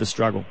had a bit of a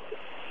struggle.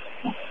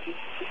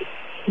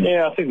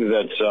 Yeah, I think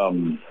that's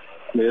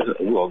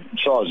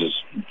size is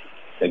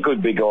a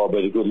good big guy,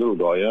 but a good little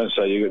guy.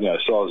 So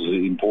size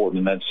is important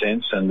in that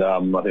sense. And I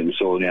think we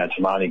saw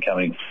Tamani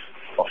coming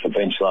off the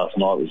bench last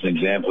night was an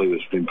example. He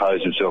was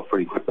imposed himself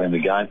pretty quickly in the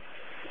game.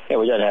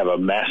 We don't have a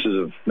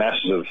masses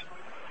of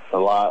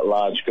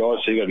large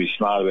guys, so you've got to be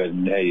smart about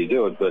how you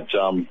do it. But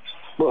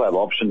we'll have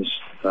options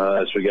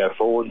as we go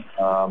forward.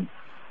 I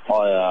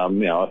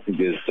think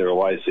there are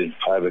ways to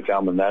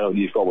overcome, and that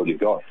you've got what you've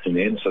got in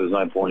the end. So there's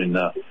no point in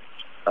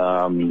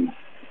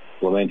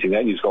lamenting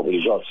that. You've got what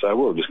you've got. So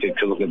we'll just keep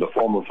looking at the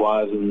form of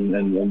players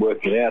and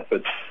working it out.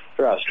 But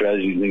there are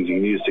strategies and things you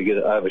can use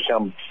to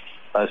overcome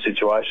those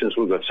situations.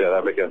 We've got South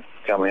Africa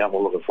coming up.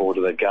 We're looking forward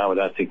to that game. I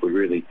don't think we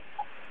really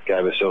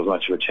gave ourselves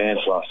much of a chance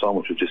last time,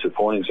 which was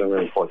disappointing, so I'm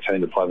really quite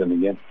keen to play them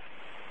again.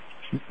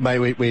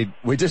 Mate,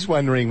 we're just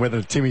wondering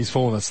whether Timmy's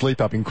fallen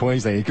asleep up in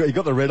Queensland. You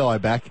got the red eye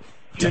back.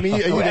 Timmy, are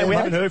you there, we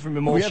haven't heard from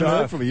him all we show.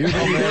 haven't heard from you.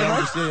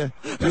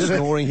 Just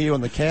snoring here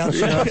on the couch.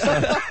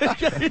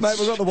 Mate,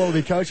 we've got the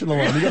Wallabies Coach on the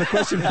line. You got a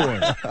question for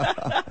him?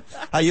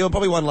 Hey, Ewan,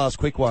 probably one last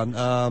quick one.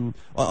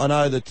 I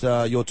know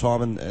that your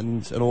time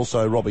and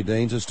also Robbie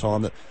Deans'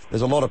 time, that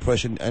there's a lot of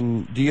pressure.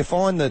 And do you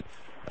find that,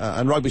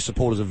 and rugby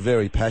supporters are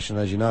very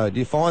passionate, as you know, do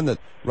you find that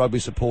rugby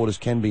supporters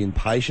can be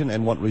impatient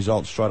and want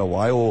results straight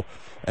away?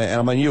 And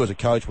I mean, you as a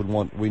coach would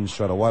want wins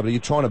straight away, but are you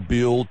trying to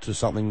build to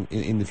something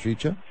in the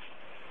future?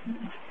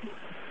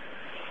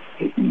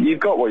 You've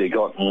got what you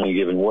got in any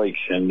given week,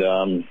 and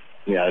so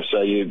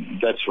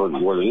that's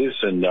what it is.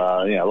 And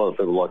a lot of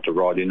people like to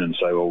write in and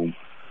say, "Well,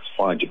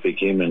 why don't you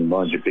pick him and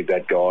why don't you pick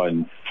that guy?"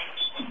 And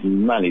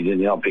money, you're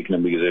not picking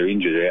them because they're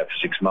injured, they're out for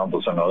 6 months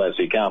or something like that.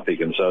 So you can't pick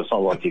them. So it's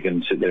not like you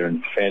can sit there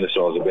and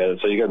fantasise about it.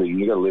 So you got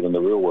to live in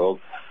the real world.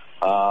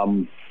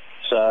 And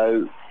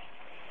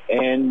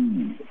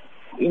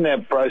in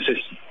that process,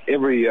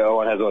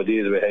 everyone has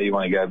ideas about how you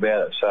want to go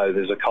about it. So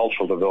there's a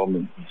cultural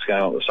development that's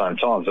going on at the same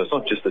time. So it's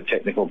not just the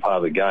technical part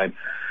of the game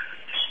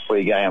where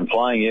you're going and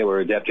playing. Yeah,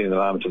 we're adapting at the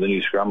moment to the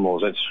new scrum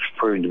laws. That's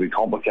proving to be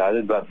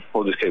complicated, but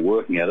we'll just keep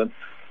working at it.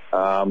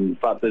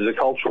 But there's a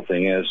cultural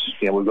thing. As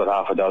we've got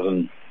half a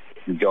dozen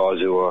guys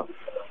who are,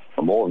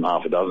 or more than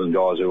half a dozen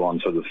guys who are on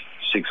sort of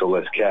 6 or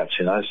less caps.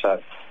 So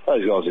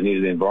those guys are new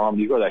to the environment.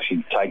 You've got to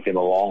actually take them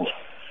along,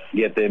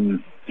 get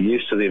them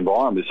used to the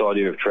environment. This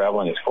idea of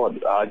travelling, it's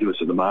quite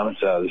arduous at the moment.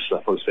 So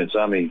we've spent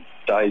so many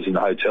days in the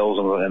hotels,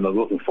 and they're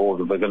looking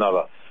forward to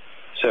another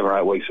 7 or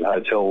 8 weeks of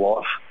hotel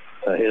life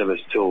ahead of us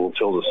till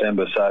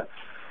December. So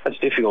that's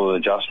difficult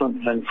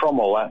adjustment. And from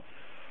all that,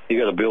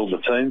 you've got to build the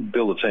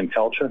team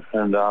culture,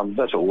 and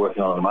that's what we're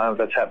working on at the moment.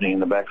 That's happening in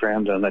the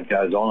background, and that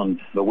goes on, and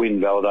the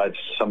win validates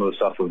some of the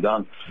stuff we've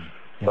done.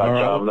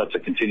 But that's a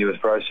continuous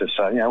process.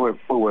 So,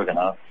 we're working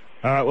hard.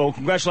 All right, well,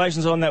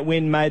 congratulations on that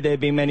win. May there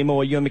be many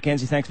more. Ewen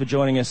McKenzie, thanks for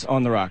joining us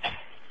on The Ruck.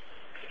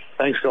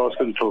 Thanks, guys.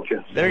 Good to talk to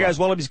you. There he goes,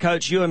 Wallabies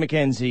coach Ewen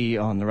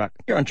McKenzie on The Ruck.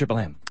 You're on Triple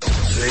M.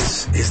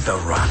 This is The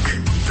Ruck,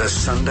 the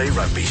Sunday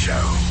rugby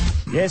show.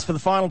 Yes, for the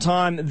final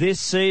time this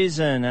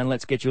season, and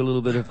let's get you a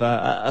little bit of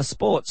a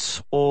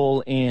sports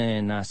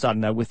all-in.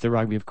 Starting with the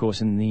rugby, of course,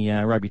 in the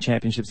Rugby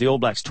Championships. The All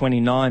Blacks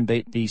 29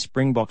 beat the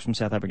Springboks from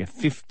South Africa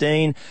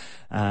 15.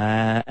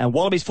 And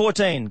Wallabies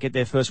 14 get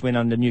their first win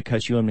under new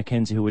coach Ewen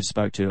McKenzie, who we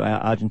spoke to.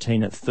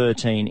 Argentina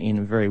 13 in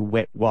a very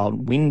wet,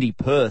 wild, windy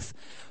Perth.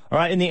 All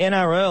right, in the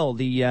NRL,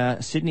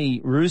 the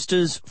Sydney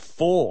Roosters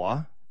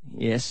 4...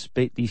 Yes,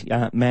 beat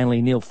the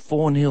Manly Nil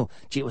 4-0.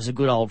 Gee, it was a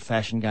good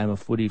old-fashioned game of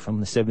footy from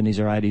the 70s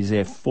or 80s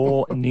there.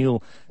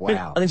 4-0.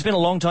 Wow. I think it's been a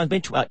long time.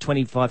 It's been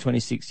 25,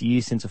 26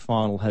 years since a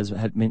final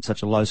had meant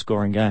such a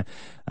low-scoring game.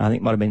 I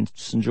think it might have been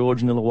St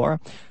George and Illawarra.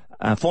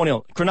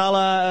 4-0.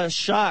 Cronulla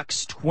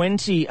Sharks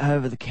 20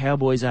 over the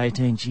Cowboys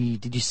 18. Gee,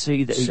 did you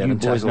see that? You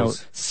boys know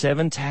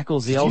 7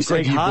 tackles. The old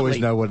Greg Hartley. You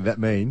boys know what that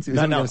means.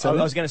 No, I was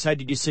going to say,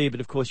 did you see it? But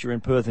of course you're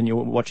in Perth and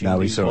you're watching. No, the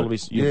we saw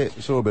Wallabies. Yeah,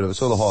 saw a bit of it.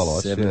 Saw the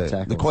highlights. 7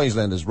 tackles. The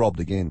Queenslanders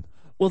robbed again.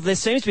 Well, there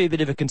seems to be a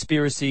bit of a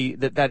conspiracy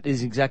that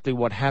is exactly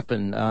what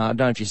happened. I don't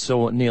know if you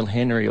saw Neil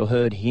Henry or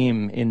heard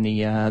him in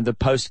the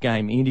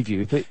post-game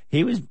interview.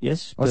 He was,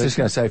 yes. I was just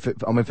going to say, for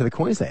the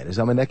Queenslanders,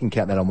 they can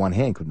count that on one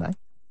hand, couldn't they?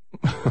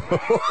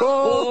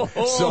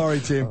 Sorry,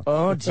 Tim.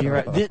 Oh,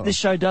 dear. This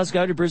show does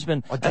go to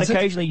Brisbane, and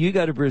occasionally you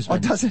go to Brisbane. Oh,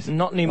 does it?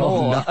 Not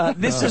anymore. Oh, no.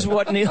 This is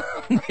what Neil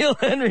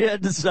Henry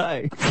had to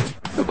say.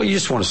 Well, you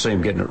just want to see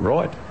him getting it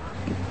right.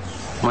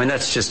 I mean,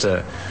 that's just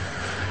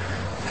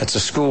it's a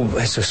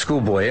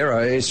schoolboy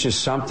error. It's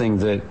just something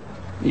that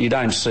you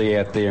don't see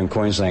out there in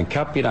Queensland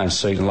Cup. You don't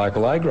see it in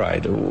local A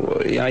grade.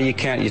 You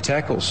count your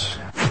tackles,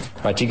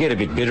 but you get a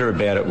bit bitter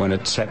about it when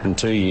it's happened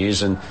 2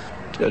 years. And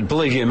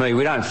believe you me,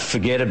 we don't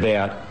forget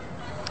about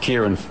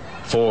Kieran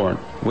Foran.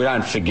 We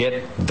don't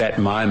forget that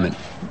moment.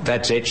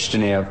 That's etched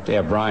in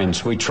our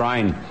brains. We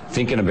train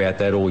thinking about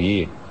that all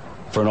year.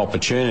 For an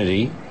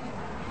opportunity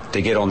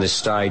to get on this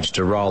stage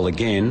to roll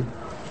again,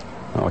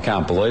 I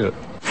can't believe it.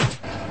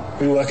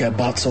 We work our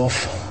butts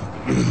off,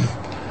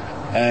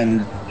 and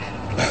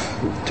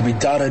to be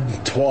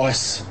dudded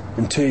twice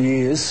in 2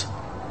 years,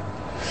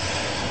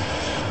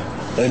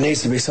 there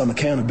needs to be some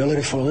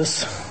accountability for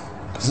this.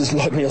 Because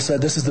like Neil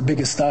said, this is the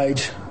biggest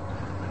stage.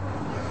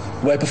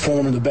 We're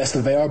performing to the best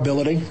of our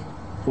ability.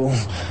 Well,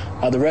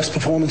 are the rest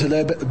performing to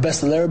the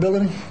best of their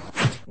ability?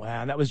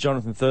 Wow, and that was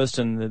Jonathan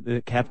Thurston,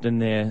 the captain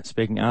there,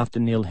 speaking after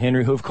Neil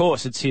Henry, who, of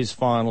course, it's his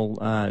final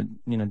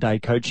day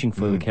coaching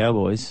for the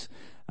Cowboys.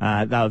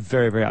 They were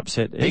very, very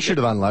upset. He should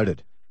have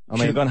unloaded.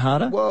 Should have gone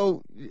harder?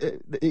 Well,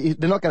 they're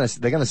going to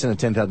send a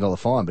 $10,000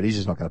 fine, but he's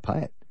just not going to pay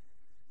it.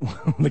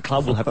 The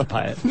club will have to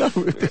pay it. No,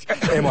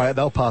 anyway,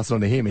 they'll pass it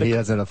on to him, and he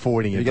has a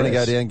forwarding address.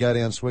 You're going to go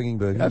down swinging,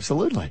 Burkey.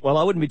 Absolutely. Well,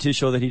 I wouldn't be too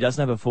sure that he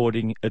doesn't have a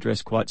forwarding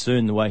address quite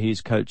soon, the way he's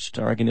coached.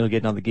 I reckon he'll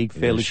get another gig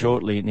fairly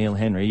shortly, Neil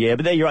Henry. Yeah,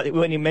 but there you're right.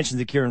 When you mentioned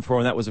the Kieran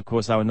Foran, that was, of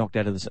course, they were knocked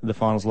out of the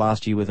finals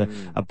last year with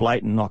a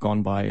blatant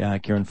knock-on by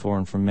Kieran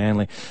Foran from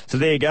Manly. So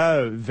there you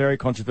go. Very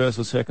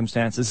controversial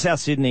circumstances.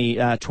 South Sydney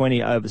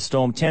 20 over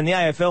Storm 10. The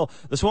AFL,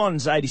 the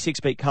Swans 86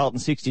 beat Carlton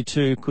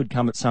 62. Could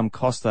come at some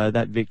cost, though.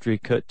 That victory,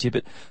 Kurt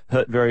Tippett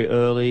hurt very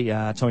early.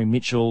 Tommy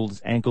Mitchell's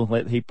ankle,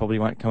 he probably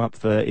won't come up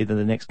for either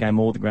the next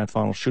game or the grand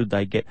final should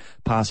they get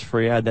past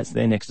Freo. That's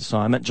their next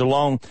assignment.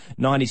 Geelong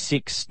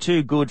 96,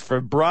 too good for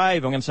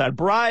Brave. I'm going to say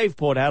Brave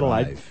Port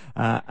Adelaide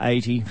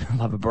 80.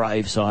 Love a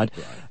Brave side.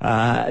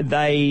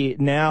 They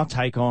now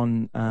take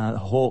on the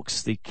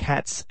Hawks, the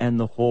Cats and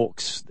the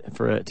Hawks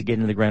to get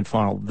into the grand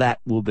final. That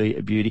will be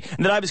a beauty.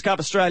 And the Davis Cup,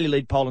 Australia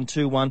lead Poland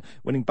 2-1,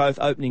 winning both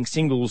opening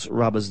singles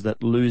rubbers,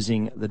 that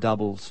losing the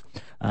doubles.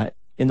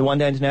 In the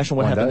one-day international,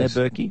 what happened there,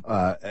 Burkey?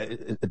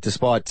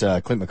 Despite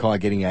Clint Mackay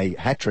getting a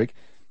hat-trick,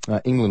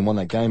 England won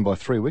that game by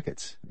 3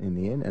 wickets in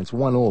the end, and it's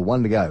 1-1,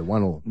 1 to go,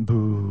 1-1.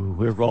 Boo,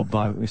 we're robbed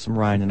by some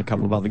rain and a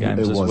couple of other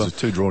games as well. It was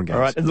 2 drawn games.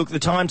 All right, and look, the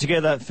time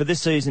together for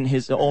this season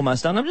is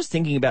almost done. I'm just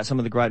thinking about some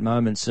of the great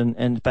moments,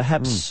 and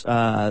perhaps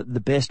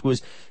the best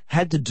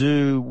had to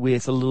do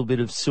with a little bit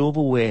of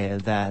silverware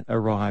that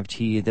arrived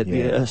here that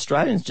the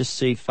Australians just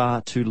see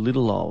far too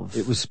little of.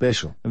 It was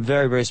special.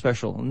 Very, very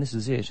special, and this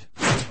is it.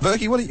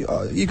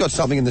 Burkey, you got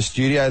something in the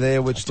studio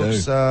there which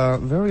looks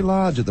very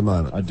large at the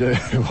moment. I do.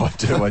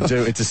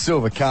 It's a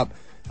silver cup.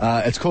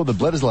 It's called the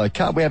Bledisloe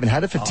Cup. We haven't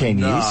had it for 10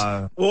 years.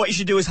 Well, what you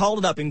should do is hold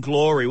it up in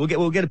glory.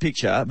 We'll get a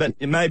picture,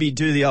 but maybe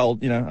do the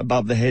old,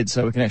 above the head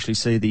so we can actually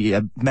see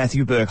the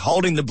Matthew Burke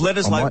holding the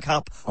Bledisloe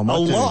Cup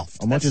aloft.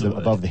 I might do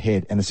above the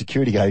head, and the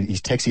security guard,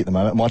 he's texting at the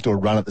moment. I might do a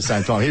run at the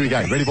same time. Here we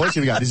go. Ready, boys?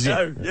 Here we go. This is it.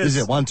 Yes. This is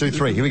it. 1, 2,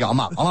 3. Here we go. I'm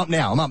up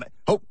now. I'm up.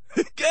 Oh.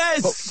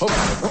 Yes!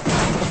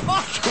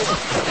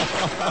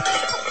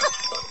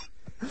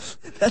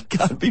 That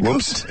can't be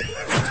good.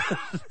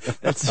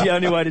 That's the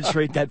only way to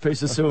treat that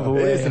piece of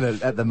silverware. Isn't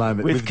it, at the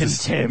moment? With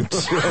contempt.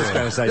 I was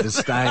going to say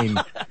disdain.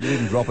 You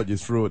didn't drop it, you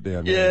threw it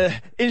down. Yeah.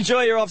 Man.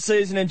 Enjoy your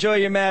off-season. Enjoy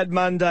your Mad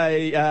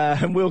Monday.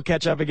 And we'll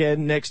catch up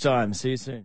again next time. See you soon.